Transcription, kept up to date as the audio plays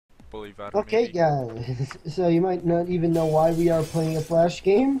believe that or Okay, maybe. guys. So you might not even know why we are playing a Flash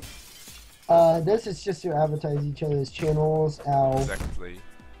game. This is just to advertise each other's channels, Exactly.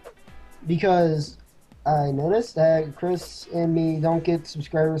 because I noticed that Chris and me don't get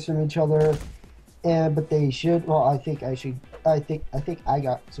subscribers from each other, and but they should. Well, I think I should. I think I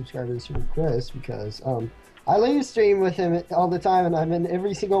got subscribers from Chris because I live stream with him all the time, and I'm in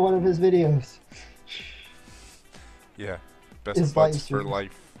every single one of his videos. Yeah. Best His buds live for streams.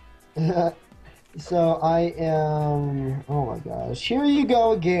 life. So I am. Oh my gosh! Here you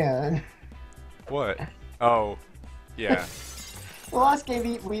go again. What? Oh, yeah. The last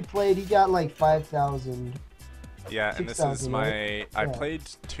game we played, he got like 5,000, Yeah, and this is 6,000, right? my... I Yeah. played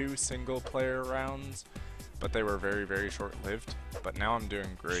 2 single-player rounds, but they were very, very short-lived. But now I'm doing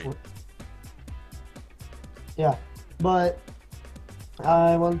great. Sure. Yeah, but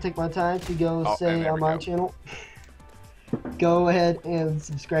I want to take my time to go Oh, and say there on we my go. channel. Go ahead and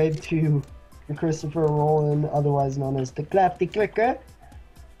subscribe to Christopher Rowland, otherwise known as the Clapty Clicker,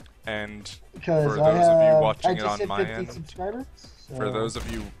 And because for those of you I watching it just on hit my 50 end, subscribers. for So those of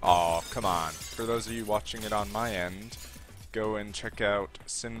you... Oh, come on. For those of you watching it on my end, go and check out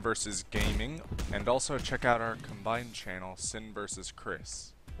Sin vs. Gaming, and also check out our combined channel, Sin vs.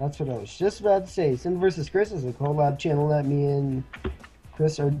 Chris. that's what I was just about to say. Sin vs. Chris is a collab channel that me and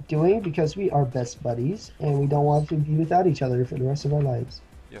Chris are doing because we are best buddies and we don't want to be without each other for the rest of our lives.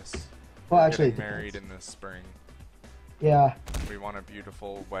 Yes. Well, We're actually, getting it married depends. in the spring. Yeah, We want a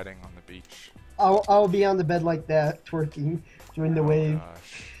beautiful wedding on the beach. I'll be on the bed like that, twerking during the Oh wave.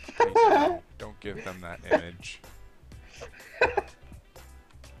 gosh. Please don't give them that image.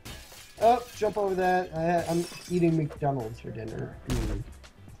 Oh, jump over that. I'm eating McDonald's for dinner. Mm.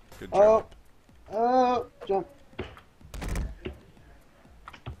 Good Oh, job. oh, jump.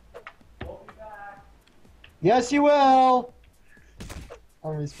 Yes, you will.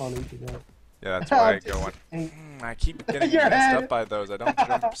 I'm responding to that. Yeah, that's why I Just go on. kidding. I keep getting Your messed head. up by those. I don't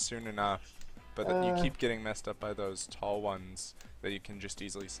jump soon enough. But you Uh. keep getting messed up by those tall ones that you can just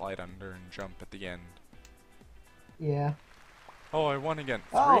easily slide under and jump at the end. Yeah. Oh, I won again.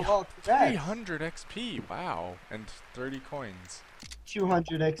 Oh, well, congrats. 300 XP. Wow. And 30 coins.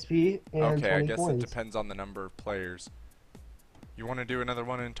 200 XP and Okay, 20 I guess coins. it depends on the number of players. You want to do another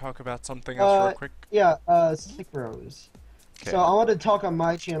one and talk about something else real quick? Yeah, Stick Bros. Okay. So I want to talk on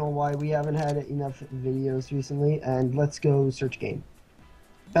my channel why we haven't had enough videos recently, and let's go search game.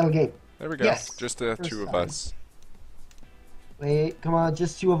 Battle game. There we go. Yes. Just the First two of time. us. Wait, come on,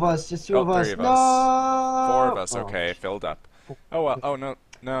 just two of us, just two Oh, of us. three of No! us. 4 of us. Oh. Okay, filled up. Oh, well. Oh, no.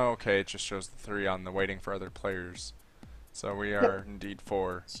 No, okay. It just shows the 3 on the waiting for other players. So we are indeed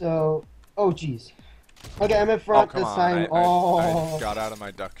 4. So, oh jeez. Okay, I'm in Oh, front come this on. time. I got out of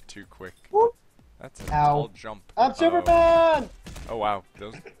my duck too quick. Whoop. That's a Ow. tall jump. I'm Superman! Oh, wow.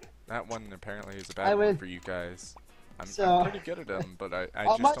 That one apparently is a I bad one win. for you guys. I'm So- pretty good at them, but I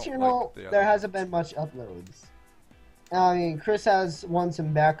On my just don't channel, like the other there hasn't ones. been much uploads. I mean, Chris has won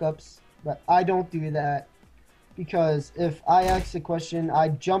some backups, but I don't do that because if I ask a question, I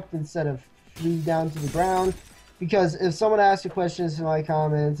jumped instead of flew down to the ground. Because if someone asks a question in my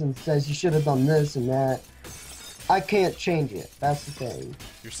comments and says you should have done this and that, I can't change it. That's the thing.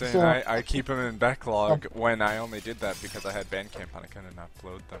 You're saying So- I keep them in backlog when I only did that because I had Bandcamp and I couldn't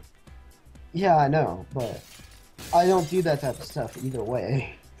upload them. Yeah, I know, but I don't do that type of stuff either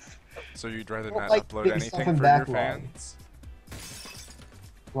way. So you'd rather don't not like upload putting stuff anything in for your backlog. fans?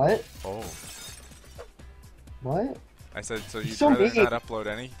 What? Oh. What? I said, so you'd So rather mean. not upload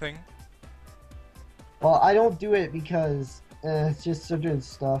anything? Well, I don't do it because it's just certain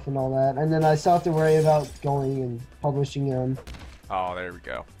stuff and all that, and then I still have to worry about going and publishing them. Oh, there we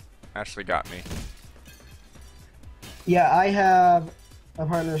go. Ashley got me. Yeah, I have a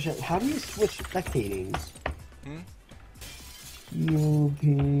partnership. How do you switch spectatings? Hmm?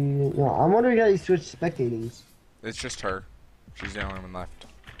 No, I'm wondering how you switch spectatings. It's just her. She's the only one left.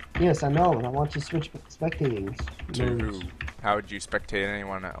 Yes, I know, and I want to switch spectatings. To who? How would you spectate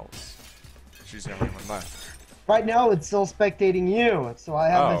anyone else? She's the only one left. Right now, it's still spectating you, so I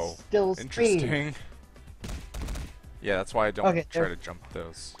have a Oh, still screen. interesting. Yeah, that's why I don't Okay, try there- to jump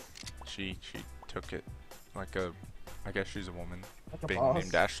those. She took it like a... I guess she's a woman. Like a Being boss.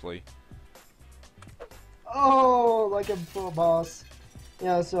 named Ashley. Oh, like a pro boss.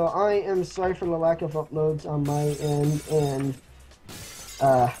 Yeah, so I am sorry for the lack of uploads on my end, and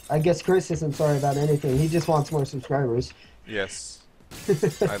I guess Chris isn't sorry about anything. He just wants more subscribers. Yes.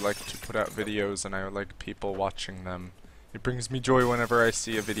 I like to put out videos and I like people watching them. It brings me joy whenever I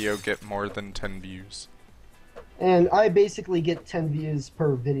see a video get more than 10 views. And I basically get 10 views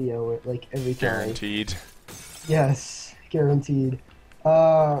per video, like every time. Guaranteed. Yes, guaranteed.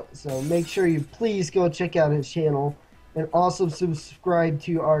 So make sure you please go check out his channel and also subscribe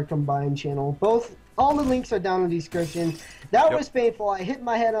to our combined channel. All the links are down in the description. That Yep. was painful. I hit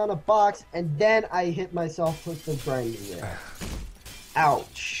my head on a box and then I hit myself with the grinding wheel.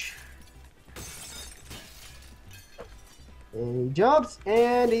 Ouch. And he jumps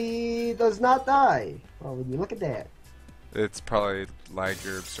and he does not die. Well, would you look at that? It's probably lag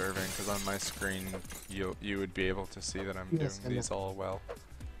you're observing, because on my screen you would be able to see that I'm Yes, doing I these know. all well.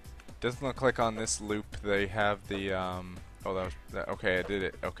 Doesn't look like on this loop they have the oh okay, I did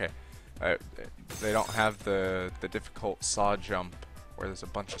it. Okay, they don't have the difficult saw jump where there's a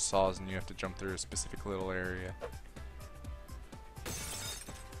bunch of saws and you have to jump through a specific little area.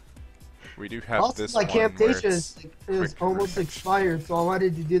 We do have Also, this my one where Camtasia it's is quick almost remix. expired, so I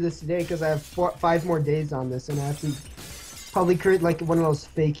wanted to do this today because I have 5 more days on this, and I have to probably create like one of those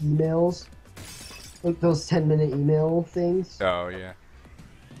fake emails, like those 10-minute email things. Oh yeah,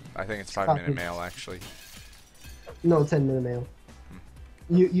 I think it's 5-minute mail actually. No, 10-minute mail.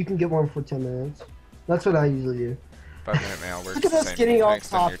 You can get one for 10 minutes. That's what I usually do. 5-minute mail works Look at the us same. getting You can off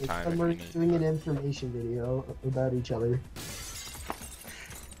extend your topic, time and if we're you need. doing an information video about each other.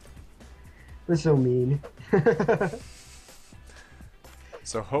 We're so mean.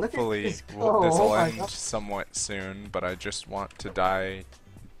 So hopefully this this go. will Oh my end God. somewhat soon, but I just want to die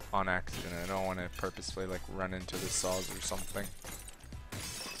on accident. I don't want to purposefully like run into the saws or something.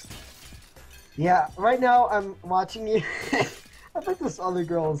 Yeah, right now I'm watching you. I think this other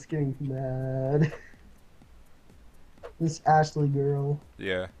girl is getting mad. This Ashley girl.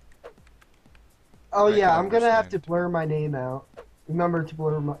 Yeah. Oh I yeah, can I'm gonna have to understand. blur my name out. Remember to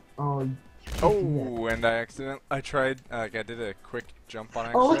blur my. Oh. you can't do that. Oh, and I tried, like I did a quick jump on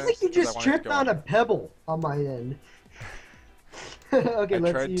accident. Oh, looks like you 'cause I just wanted to tripped go on a pebble on my end. Okay, I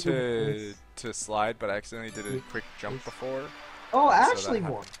let's tried see. to slide, but I accidentally did a quick jump before. Oh, so that Ashley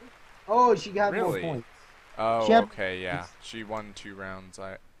won. happened. Oh, she got more Really? points. Oh, She had- okay, yeah. She won 2 rounds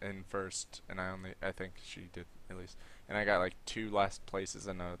in first, and I think she did at least. And I got like 2 last places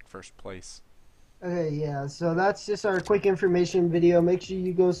in first place. Okay, yeah, so that's just our quick information video. Make sure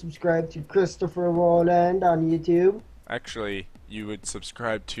you go subscribe to Christopher Roland on YouTube. Actually, you would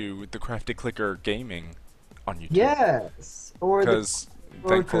subscribe to the Crafty Clicker Gaming on YouTube. Yes, or the Because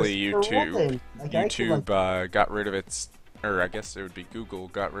thankfully Christopher YouTube Roland. Like, I could, like- got rid of its, or I guess it would be Google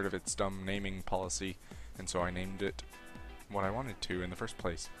got rid of its dumb naming policy, and so I named it what I wanted to in the first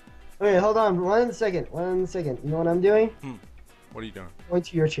place. Okay, hold on, 1 second, 1 second. You know what I'm doing? What are you doing? Going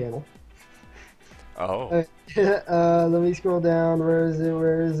to your channel. Oh, Let me scroll down. Where is it?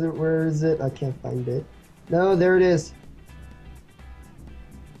 Where is it? Where is it? I can't find it. No, there it is.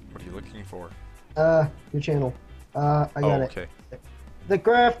 what are you looking for? Your channel. I got it. Okay. The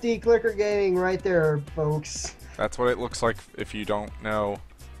Crafty Clicker Gaming right there, folks. That's what it looks like if you don't know.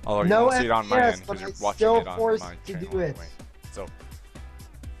 Although you No won't see it on my FPS, end but because you're I'm watching still it on forced my to channel do it. anyway. So,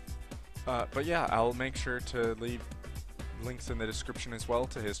 but yeah, I'll make sure to leave links in the description as well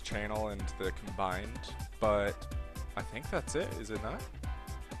to his channel and the combined. But I think that's it, is it not?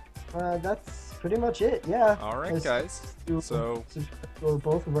 That's pretty much it. Yeah. Alright, Let's guys. do- So, subscribe to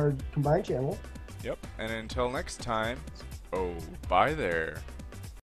both of our combined channel. yep. And until next time, oh, bye there.